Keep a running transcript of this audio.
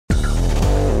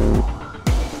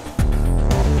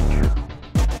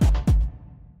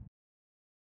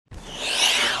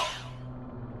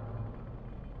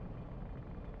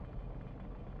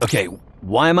Okay,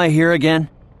 why am I here again?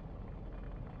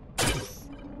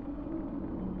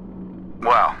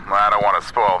 Well, I don't want to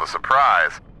spoil the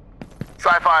surprise.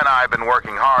 Sci-Fi and I have been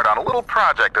working hard on a little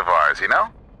project of ours, you know?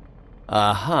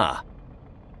 Uh-huh.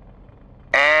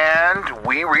 And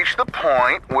we reached the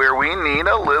point where we need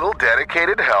a little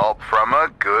dedicated help from a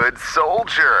good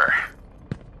soldier.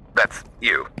 That's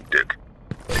you, Duke.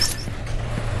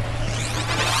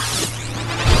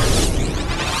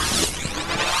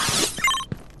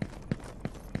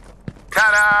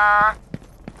 Ta-da!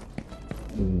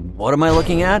 What am I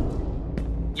looking at?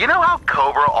 You know how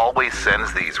Cobra always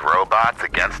sends these robots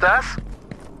against us?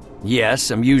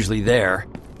 Yes, I'm usually there.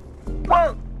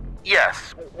 Well,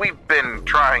 yes, we've been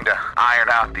trying to iron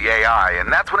out the AI,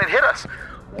 and that's when it hit us.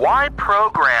 Why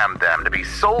program them to be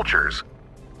soldiers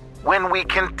when we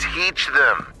can teach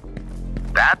them?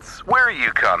 That's where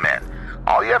you come in.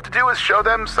 All you have to do is show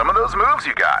them some of those moves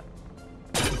you got.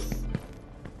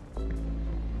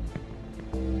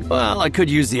 Well, I could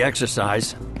use the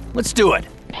exercise. Let's do it.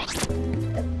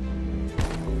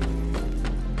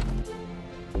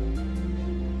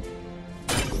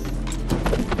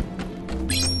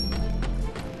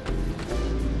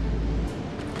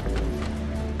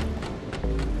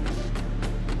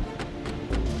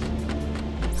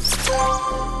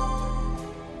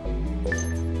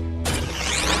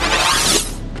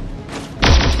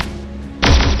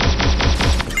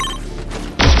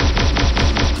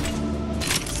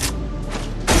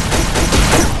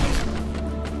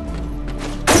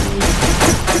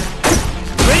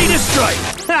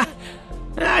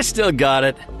 I still got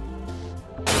it.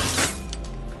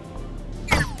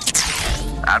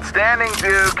 Outstanding,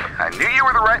 Duke. I knew you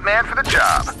were the right man for the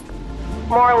job.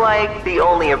 More like the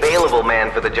only available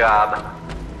man for the job.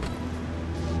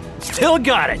 Still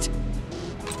got it. See,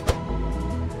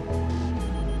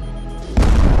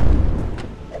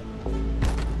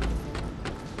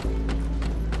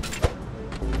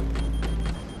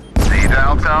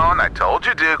 Deltone? I told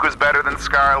you Duke was better than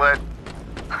Scarlet.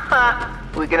 Ha!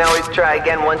 We can always try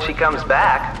again once she comes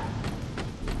back.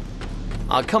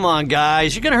 Oh, come on,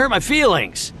 guys. You're gonna hurt my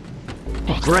feelings.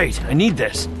 Oh, great. I need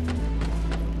this.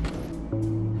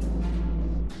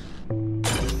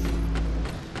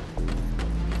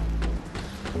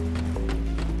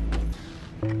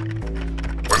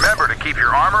 Remember to keep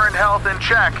your armor and health in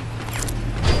check.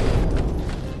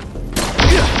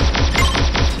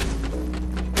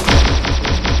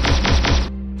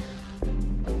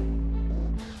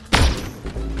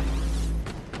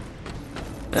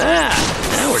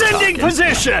 Sending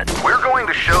position! We're going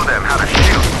to show them how to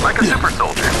shoot like a super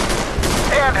soldier.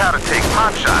 And how to take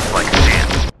pot shots like a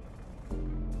champ.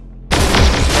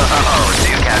 Oh,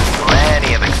 Duke has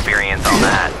plenty of experience on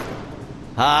that.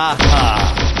 Ha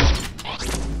ha.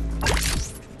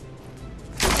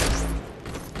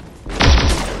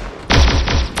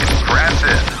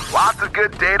 Impressive. Lots of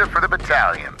good data for the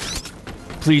battalion.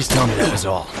 Please tell me that was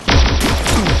all.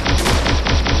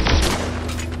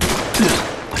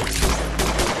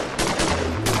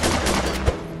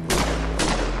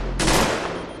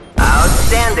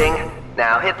 Outstanding.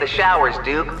 Now hit the showers,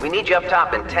 Duke. We need you up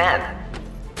top in 10.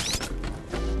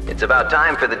 It's about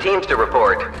time for the teams to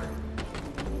report.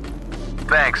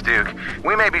 Thanks, Duke.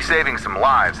 We may be saving some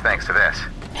lives thanks to this.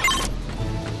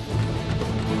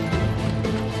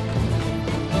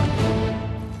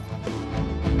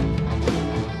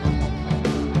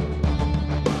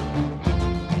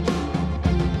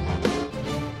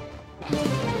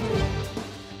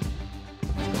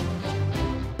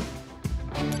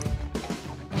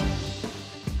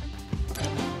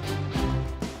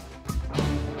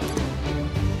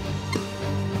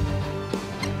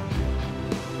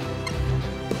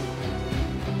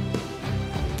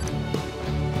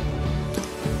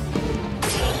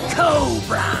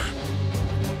 Cobra!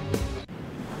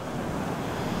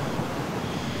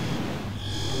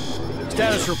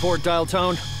 Status report, dial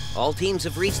tone. All teams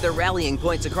have reached their rallying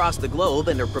points across the globe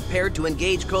and are prepared to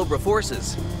engage Cobra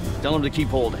forces. Tell them to keep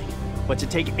holding, but to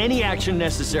take any action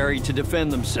necessary to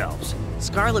defend themselves.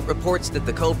 Scarlet reports that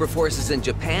the Cobra forces in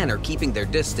Japan are keeping their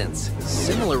distance.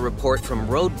 Similar report from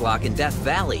Roadblock in Death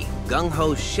Valley. Gung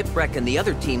Ho, Shipwreck, and the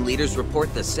other team leaders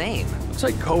report the same. Looks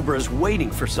like Cobra's waiting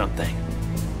for something.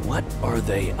 What are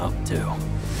they up to?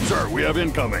 Sir, we have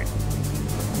incoming.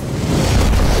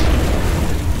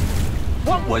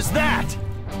 What was that?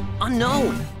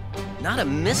 Unknown. Not a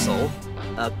missile.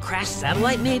 A crashed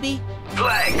satellite, maybe?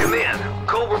 Flag, come in.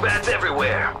 Cobra bats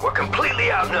everywhere. We're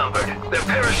completely outnumbered. Their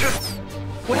parachute...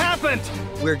 What happened?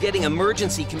 We're getting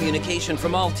emergency communication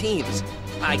from all teams.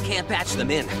 I can't patch them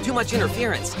in. Too much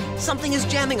interference. Something is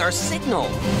jamming our signal.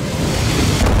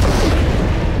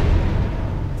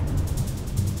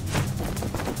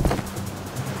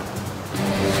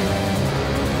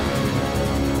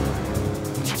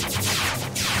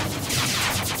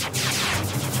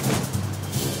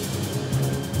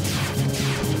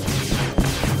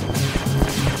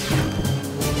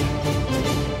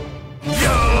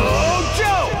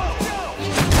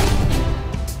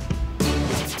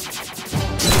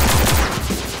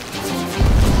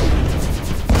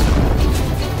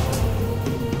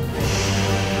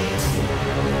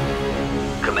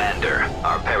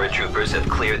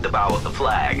 out the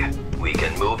flag. We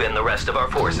can move in the rest of our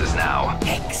forces now.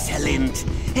 Excellent.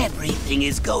 Everything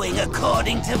is going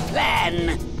according to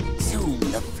plan. Soon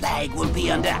the flag will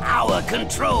be under our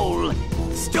control.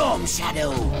 Storm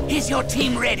Shadow, is your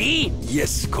team ready?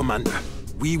 Yes, Commander.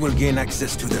 We will gain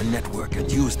access to their network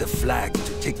and use the flag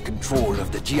to take control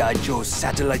of the G.I. Joe's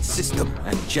satellite system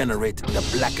and generate the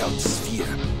Blackout sphere.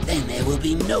 Then there will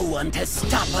be no one to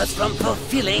stop us from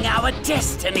fulfilling our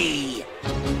destiny.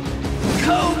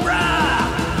 Cobra!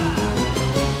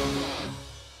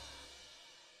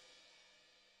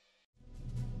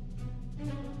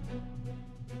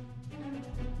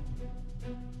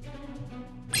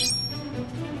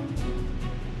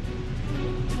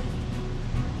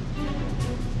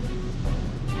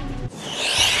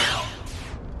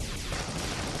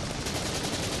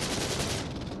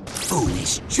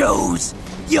 Foolish Joes!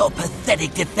 Your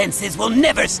pathetic defenses will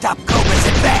never stop Cobra's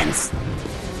advance!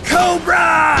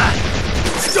 Cobra!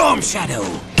 Storm Shadow,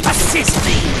 assist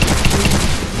me!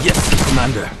 Yes,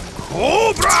 Commander.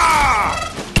 Cobra!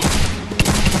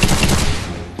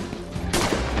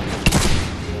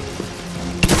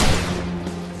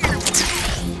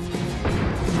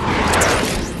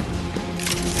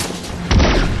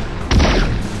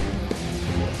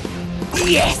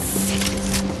 Yes!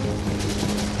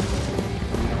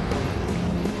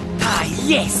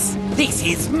 Yes! This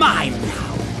is mine now!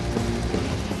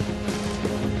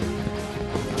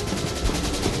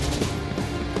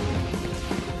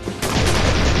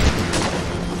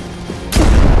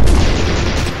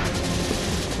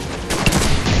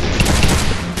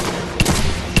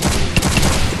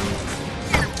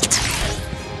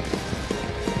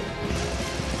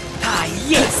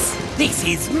 Yes! This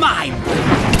is mine!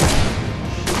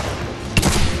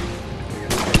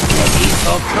 Ready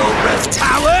for Cobra's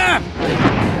tower?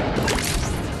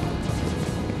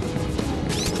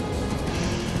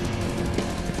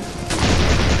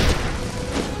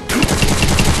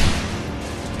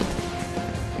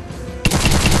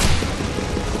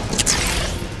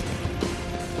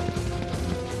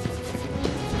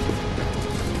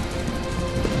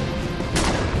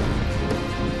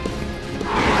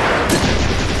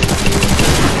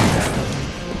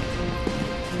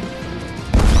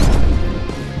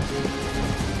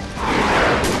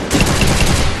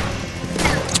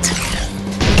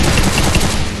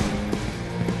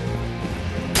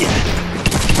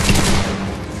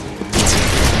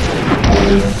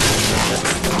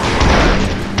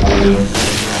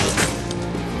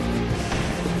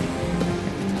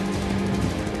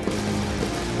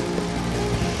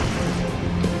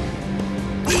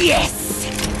 Yes!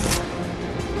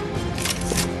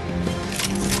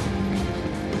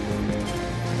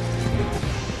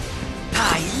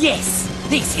 Yes!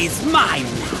 This is mine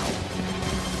now!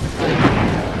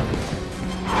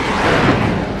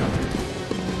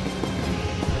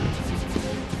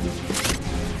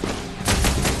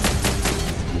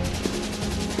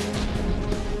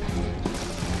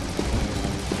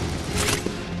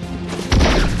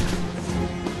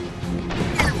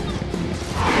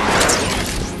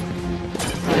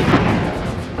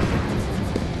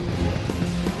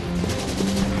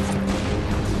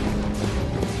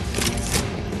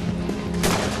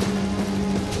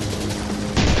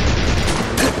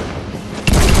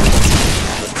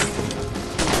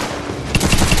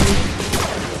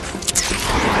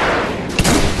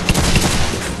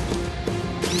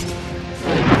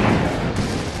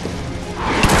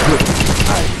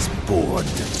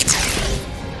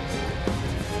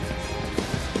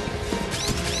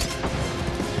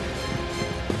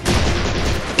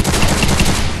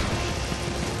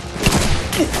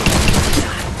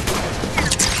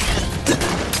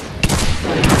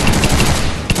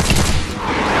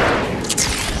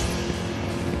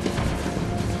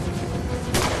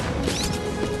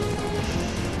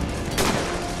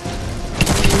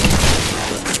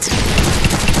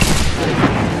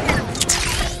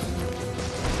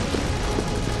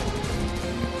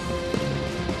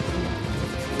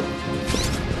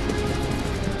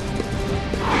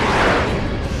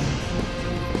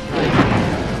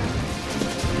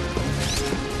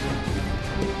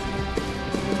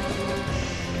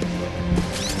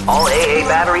 All AA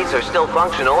batteries are still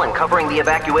functional and covering the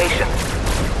evacuation.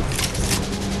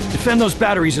 Defend those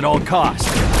batteries at all costs.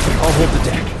 I'll hold the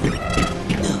deck.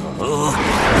 Oh,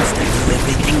 must I do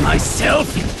everything myself?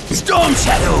 Storm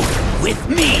Shadow, with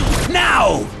me,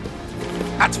 now!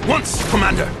 At once,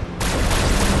 Commander!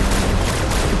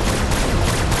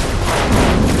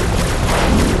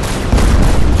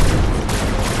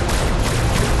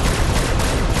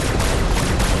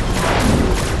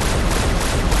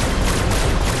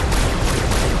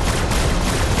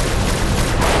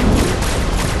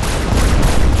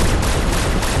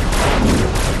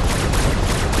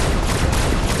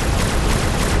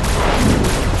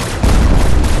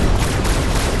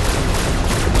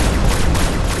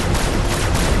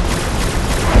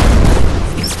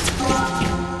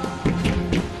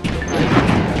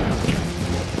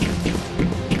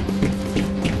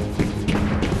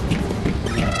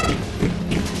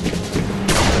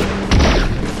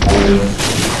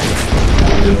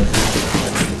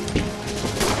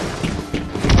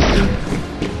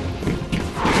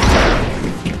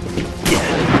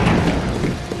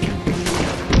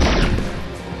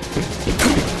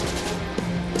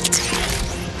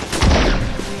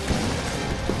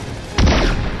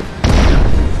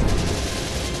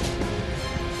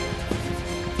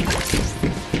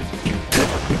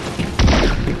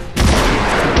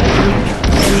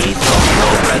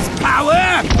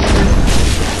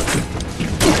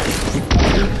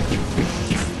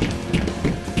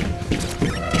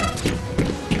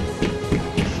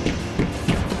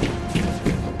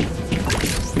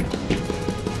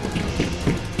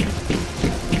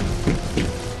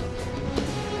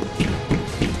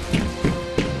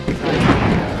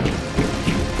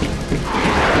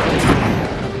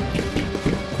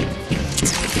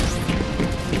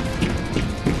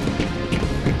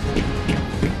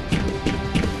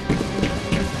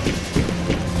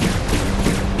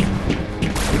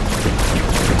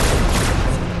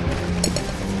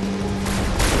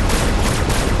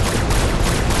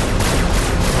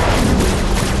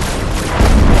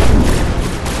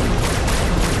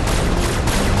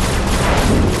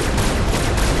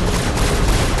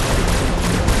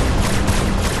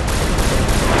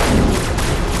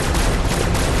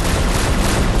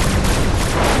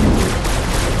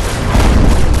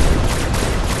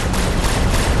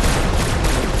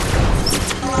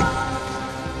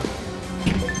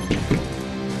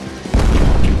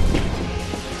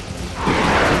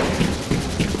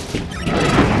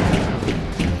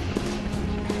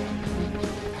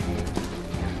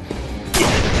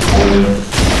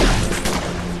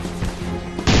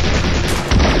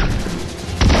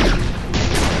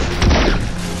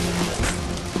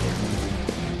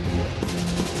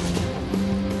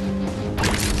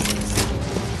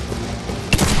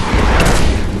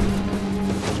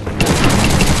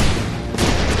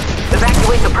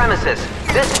 Premises.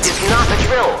 This is not a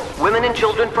drill. Women and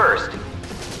children first.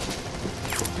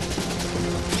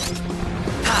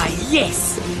 Ah,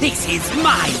 yes! This is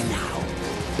mine now!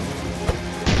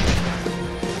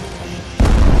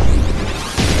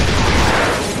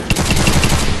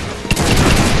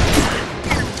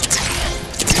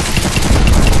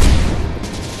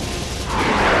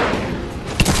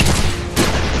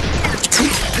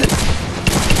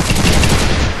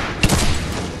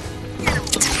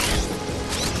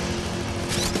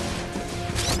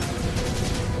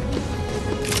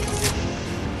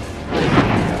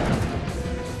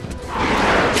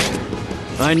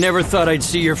 I never thought I'd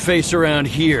see your face around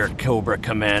here, Cobra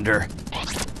Commander.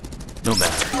 No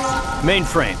matter.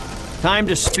 Mainframe, time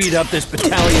to speed up this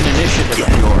battalion initiative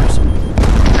of yours.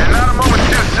 And not a moment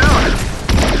too soon.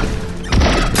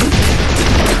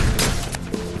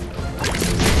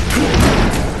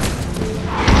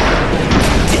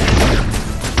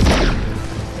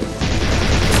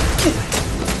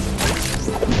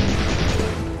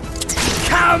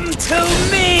 Come to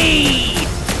me!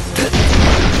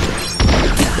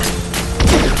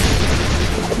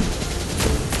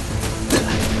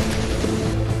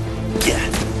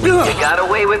 You got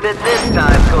away with it this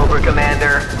time, Cobra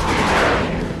Commander.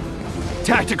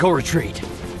 Tactical retreat.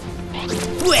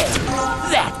 Well,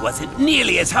 that wasn't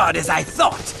nearly as hard as I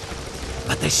thought.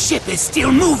 But the ship is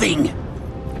still moving.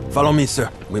 Follow me, sir.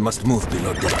 We must move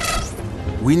below deck.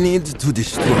 We need to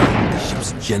destroy the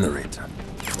ship's generator.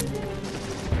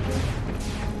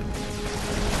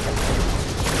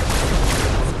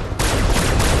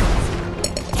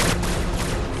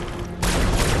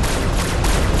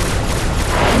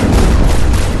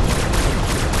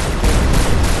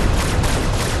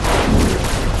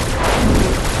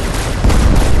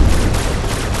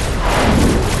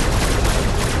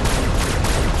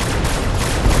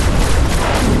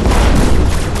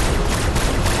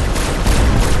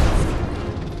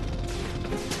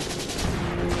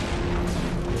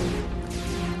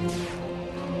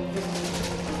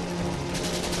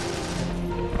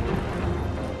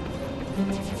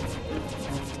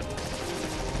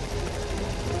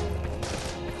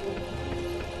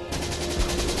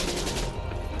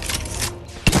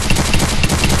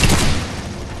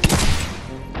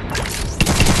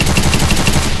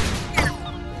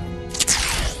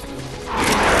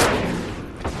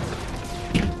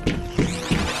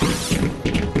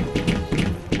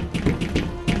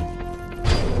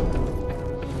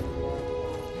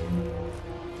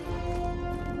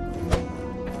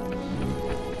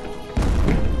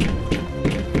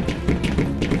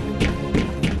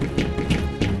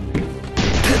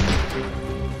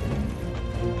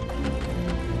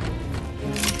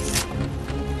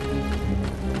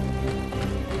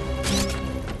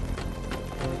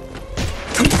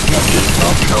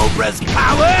 Cobra's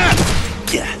power!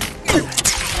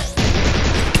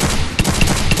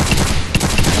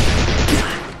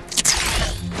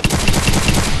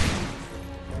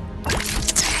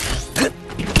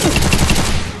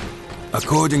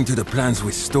 According to the plans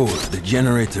we stole, the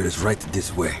generator is right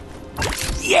this way.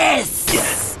 Yes!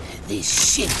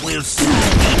 This ship will soon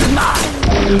be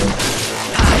mine!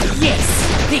 Ah,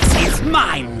 yes! This is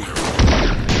mine now!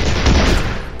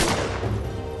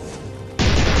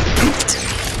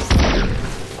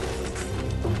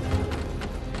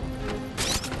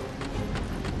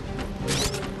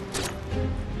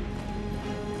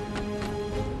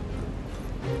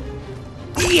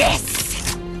 Yes!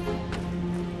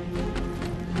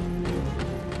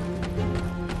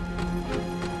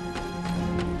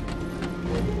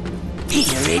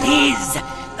 Here it is!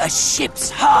 A ship's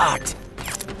heart!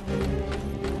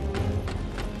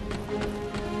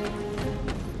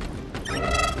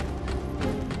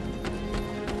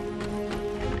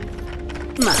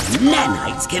 My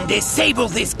nanites can disable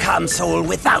this console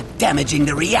without damaging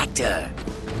the reactor.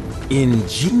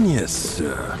 Ingenious,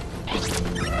 sir.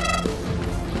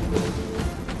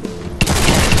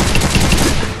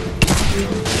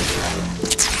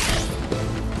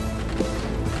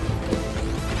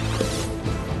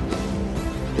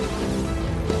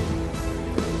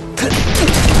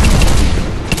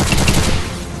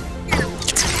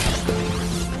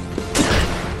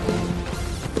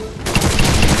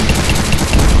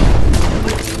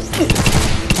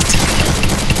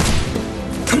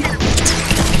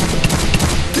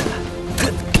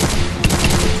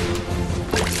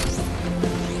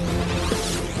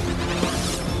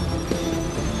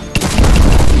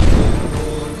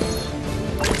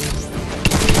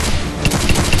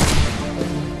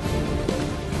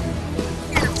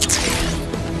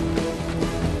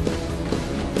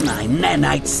 My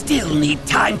nanites still need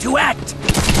time to act!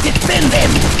 Defend them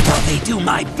while they do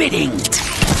my bidding!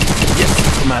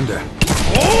 Yes, Commander.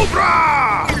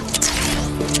 Cobra!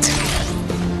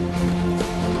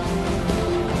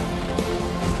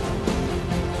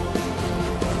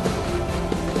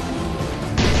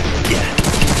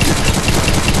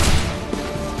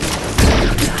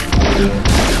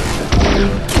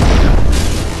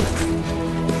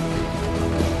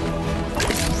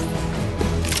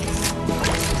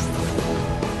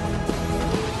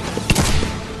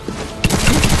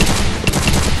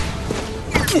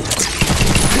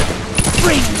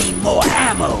 Bring me more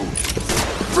ammo!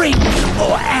 Bring me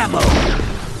more ammo!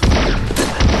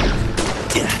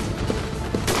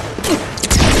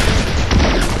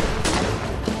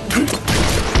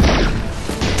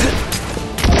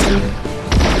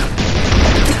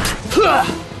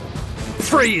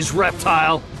 Freeze,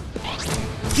 reptile!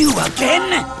 You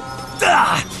again?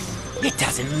 It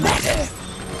doesn't matter.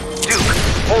 Duke,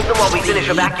 hold them while we finish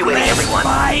evacuating everyone.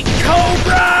 My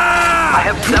Cobra! I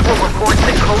have several reports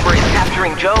that Cobra is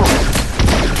capturing Jones.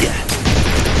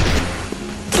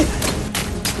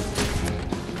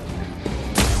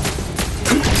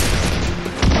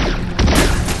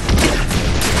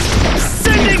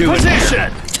 Sending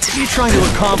position! What are you trying to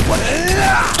accomplish?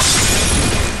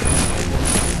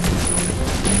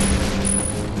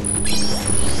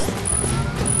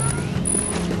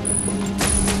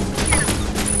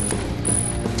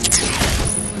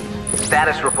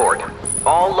 Status report.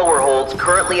 All lower holds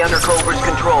currently under Cobra's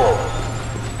control.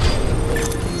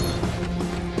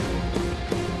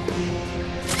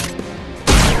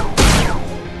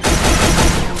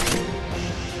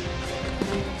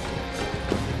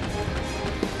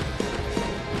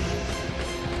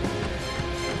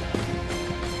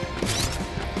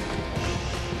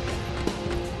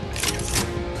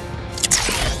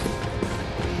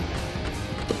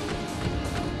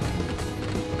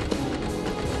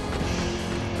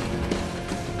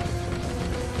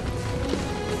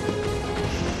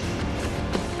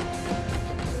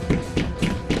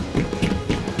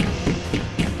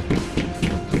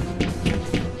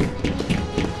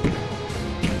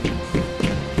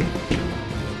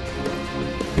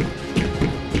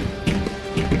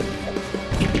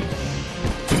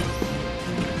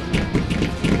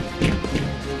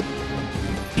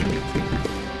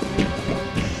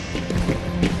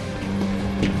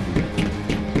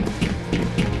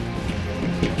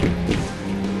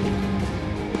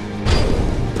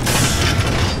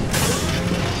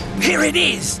 Here it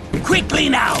is! Quickly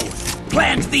now!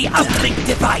 Plant the uplink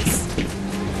device!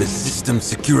 The system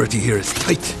security here is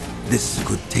tight. This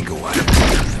could take a while.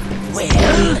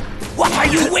 Well, what are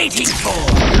you waiting for?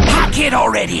 Hack it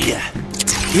already!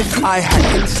 If I hack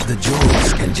it, the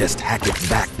Joes can just hack it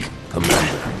back,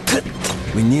 Commander.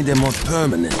 We need a more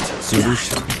permanent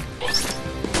solution.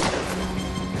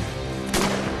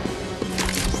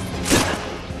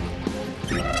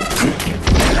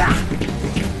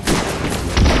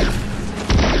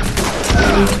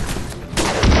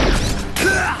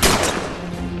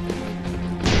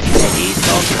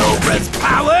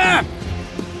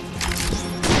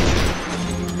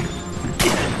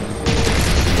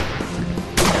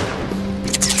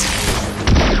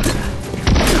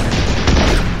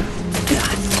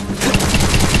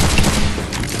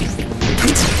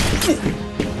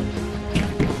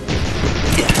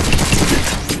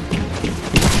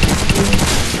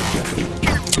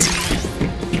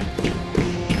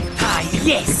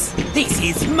 yes! This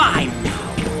is mine now!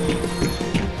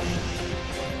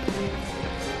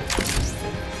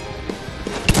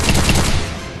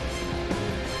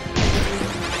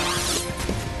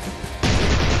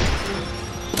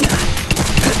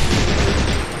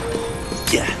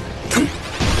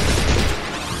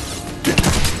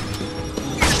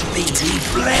 Be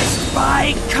blessed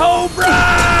by Cobra!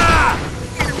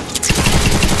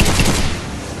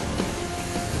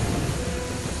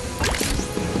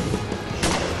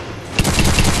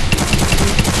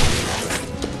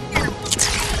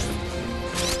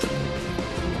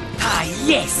 Ah,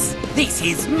 yes! This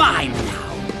is mine now!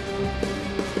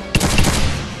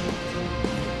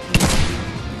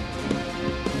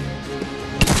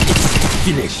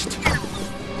 Finished.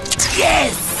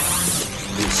 Yes!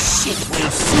 This ship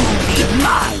will soon be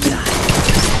mine!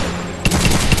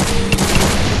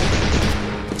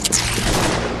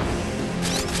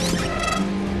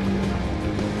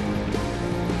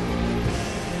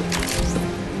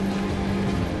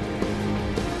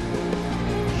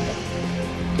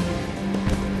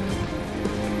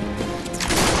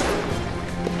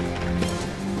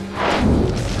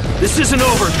 This isn't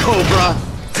over, Cobra!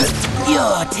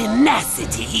 Your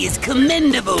tenacity is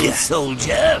commendable,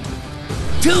 soldier.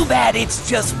 Too bad it's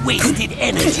just wasted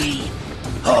energy.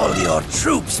 All your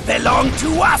troops belong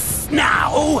to us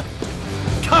now!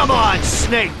 Come on,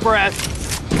 Snake Breath!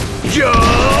 Joe!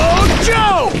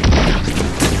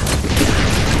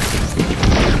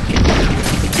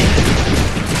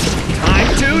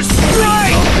 Time to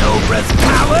strike! Cobra's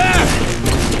power!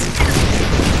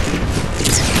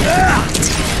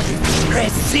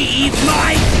 Receive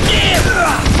my gift!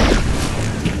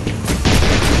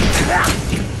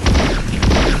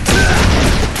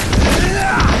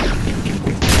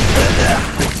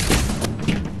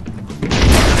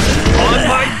 On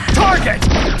my target!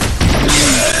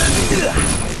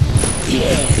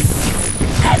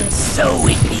 Yes, and so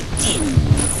it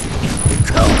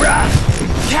begins. Cobra,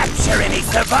 capture any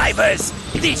survivors!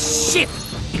 This ship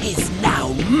is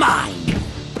now mine!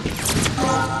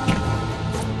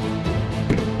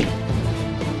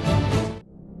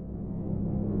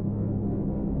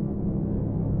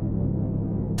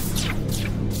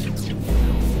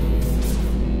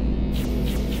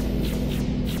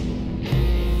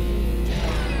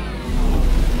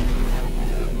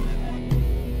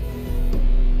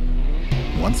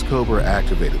 Once Cobra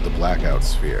activated the Blackout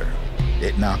sphere,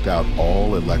 it knocked out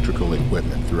all electrical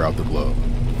equipment throughout the globe.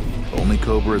 Only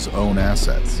Cobra's own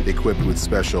assets, equipped with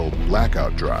special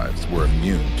Blackout drives, were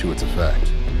immune to its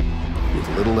effect. With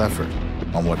little effort,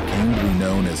 on what came to be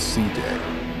known as C-Day,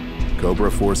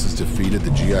 Cobra forces defeated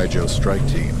the G.I. Joe strike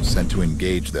team sent to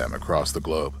engage them across the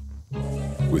globe.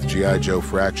 With G.I. Joe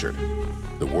fractured,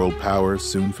 the world powers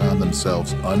soon found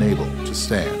themselves unable to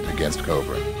stand against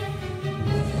Cobra.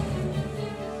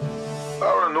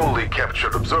 Our newly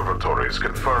captured observatories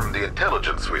confirm the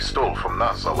intelligence we stole from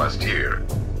NASA last year.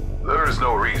 There is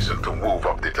no reason to move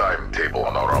up the timetable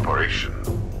on our operation.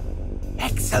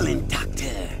 Excellent,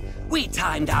 Doctor. We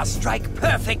timed our strike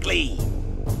perfectly.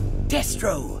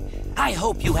 Destro, I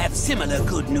hope you have similar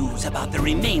good news about the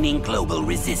remaining global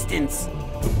resistance.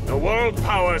 The world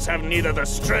powers have neither the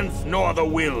strength nor the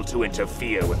will to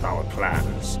interfere with our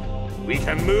plans. We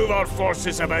can move our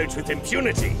forces about with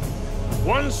impunity.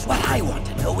 Once... What I want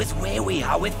to know is where we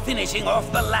are with finishing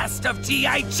off the last of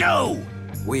G.I. Joe!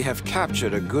 We have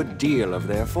captured a good deal of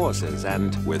their forces,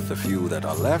 and with the few that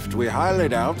are left, we highly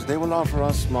doubt they will offer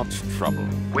us much trouble.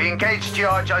 We engaged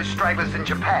G.I. Joe stragglers in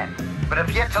Japan, but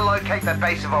have yet to locate their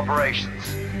base of operations.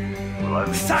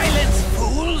 Silence,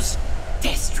 fools!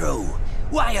 Destro,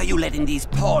 why are you letting these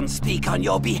pawns speak on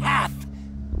your behalf?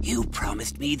 You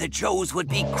promised me the Joes would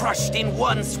be crushed in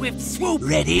one swift swoop.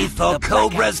 Ready for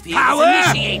Cobra's power?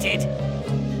 Initiated.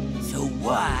 So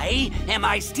why am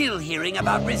I still hearing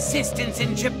about resistance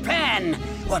in Japan,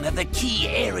 one of the key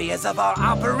areas of our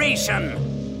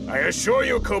operation? I assure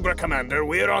you, Cobra Commander,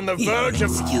 we're on the verge of... Your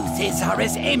excuses are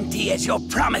as empty as your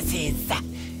promises.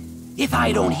 If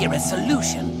I don't hear a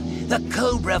solution, the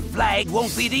Cobra flag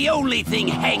won't be the only thing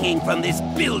hanging from this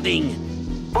building.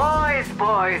 Boys.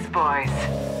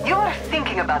 You're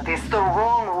thinking about this the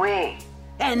wrong way.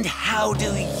 And how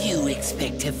do you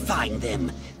expect to find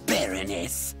them,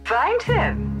 Baroness? Find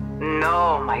them?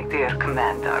 No, my dear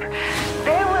Commander.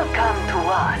 They will come to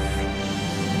us.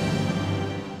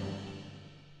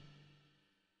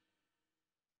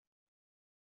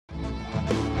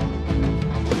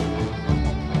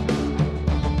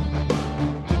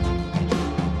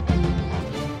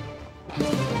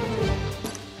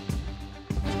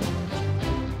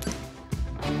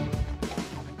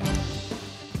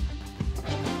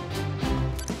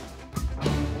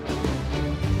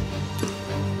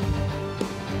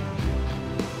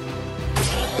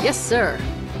 Yes, sir.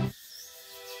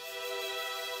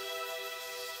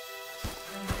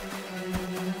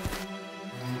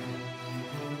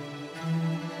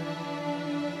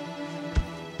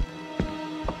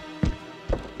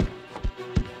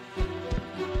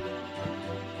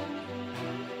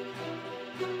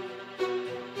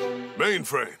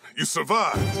 Mainframe, you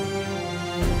survived.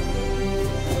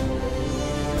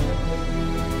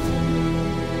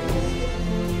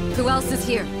 Who else is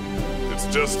here? It's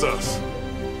just us.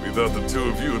 We thought the two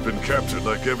of you had been captured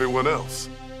like everyone else.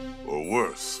 Or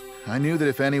worse. I knew that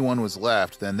if anyone was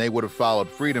left, then they would have followed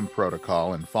Freedom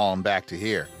Protocol and fallen back to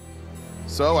here.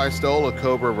 So I stole a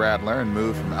Cobra Rattler and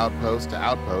moved from outpost to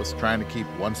outpost, trying to keep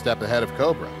one step ahead of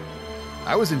Cobra.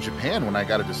 I was in Japan when I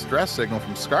got a distress signal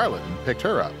from Scarlet and picked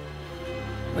her up.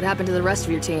 What happened to the rest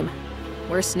of your team?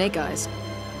 Where's Snake Eyes?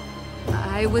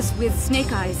 I was with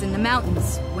Snake Eyes in the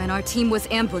mountains when our team was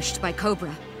ambushed by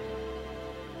Cobra.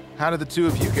 How did the two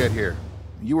of you get here?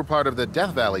 You were part of the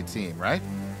Death Valley team, right?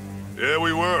 Yeah,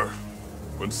 we were.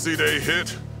 When C-Day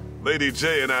hit, Lady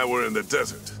J and I were in the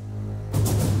desert.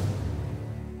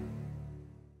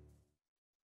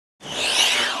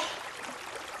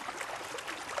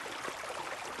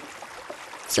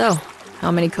 So,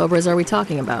 how many Cobras are we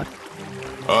talking about?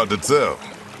 Hard to tell.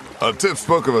 Our tip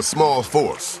spoke of a small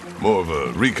force, more of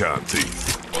a recon team.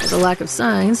 With a lack of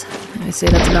signs, I say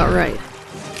that's about right.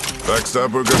 Next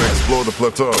up, we're gonna explore the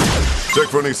plateau. Check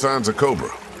for any signs of Cobra.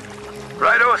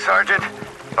 Righto, Sergeant.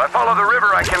 If I follow the river,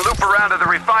 I can loop around to the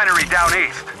refinery down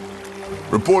east.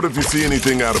 Report if you see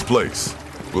anything out of place.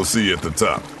 We'll see you at the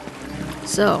top.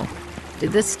 So,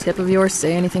 did this tip of yours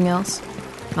say anything else?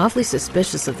 Awfully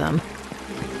suspicious of them.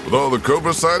 With all the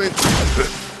Cobra sightings?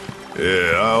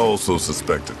 Yeah, I also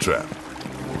suspect a trap.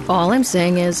 All I'm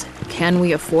saying is, can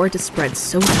we afford to spread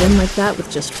so thin like that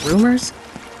with just rumors?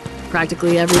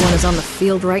 Practically everyone is on the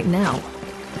field right now.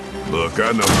 Look,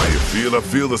 I know how you feel. I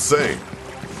feel the same.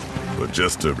 But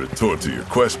just to retort to your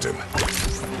question,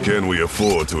 can we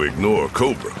afford to ignore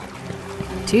Cobra?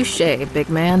 Touché, big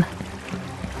man.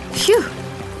 Phew!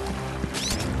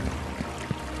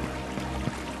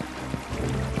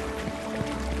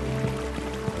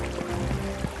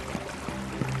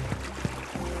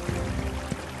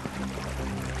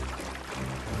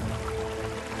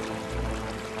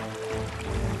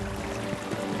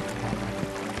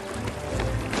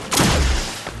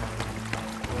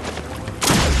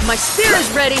 My spear is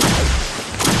ready!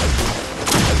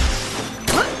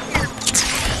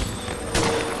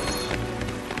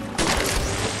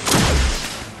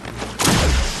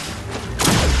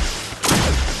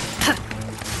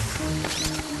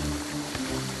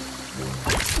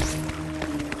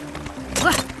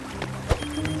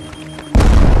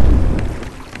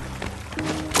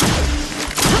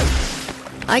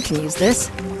 I can use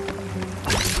this.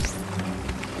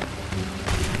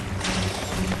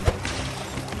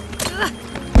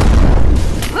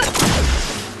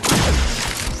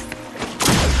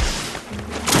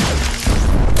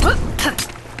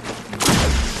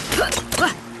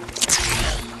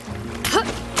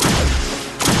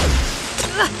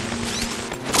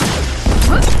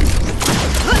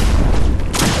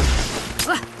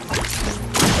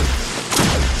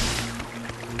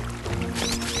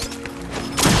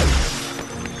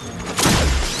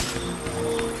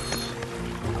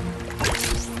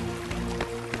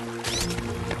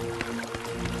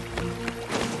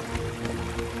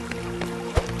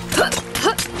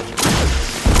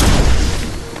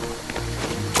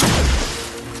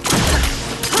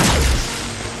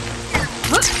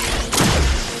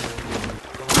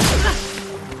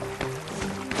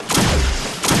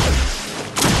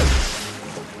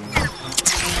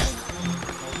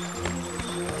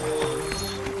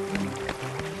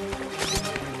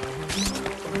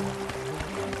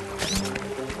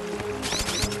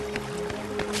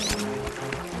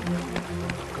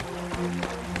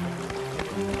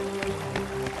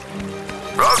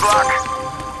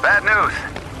 Roadblock. Bad news.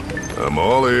 I'm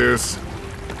all ears.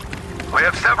 We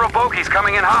have several bogies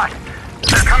coming in hot.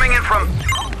 They're coming in from...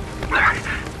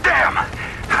 Damn!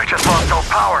 I just lost all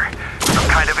power. Some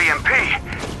kind of EMP.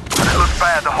 But it looked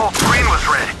bad. The whole screen was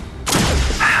red.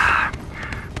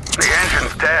 The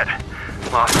engine's dead.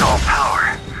 Lost all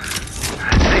power.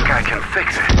 I think I can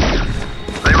fix it.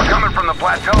 They were coming from the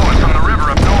plateau and from the river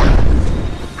up north.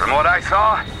 From what I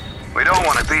saw, we don't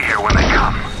want to be here when they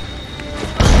come.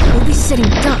 We'll be sitting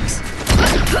ducks.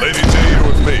 Lady J, you're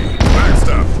with me.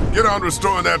 Backstop. Get on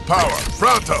restoring that power.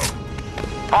 Pronto.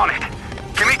 On it.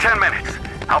 Give me 10 minutes.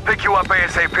 I'll pick you up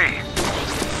ASAP.